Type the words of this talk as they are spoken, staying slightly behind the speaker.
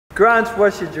Grant,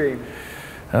 what's your dream?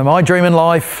 My dream in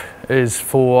life is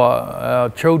for our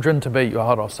children to be... Oh,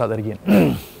 hold on, I'll start that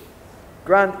again.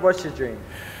 Grant, what's your dream?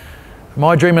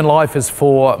 My dream in life is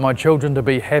for my children to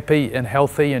be happy and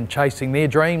healthy and chasing their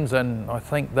dreams, and I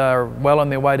think they're well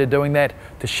on their way to doing that,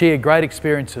 to share great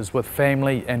experiences with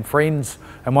family and friends.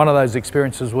 And one of those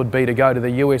experiences would be to go to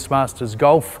the US Masters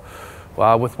Golf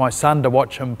with my son, to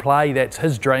watch him play. That's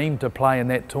his dream, to play in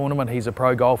that tournament. He's a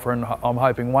pro golfer, and I'm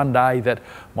hoping one day that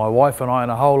my wife and I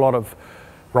and a whole lot of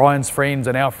Ryan's friends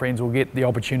and our friends will get the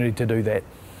opportunity to do that.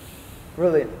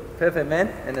 Brilliant. Perfect, man.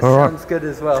 And it All right. sounds good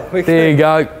as well. There you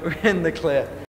go. We're in the clear.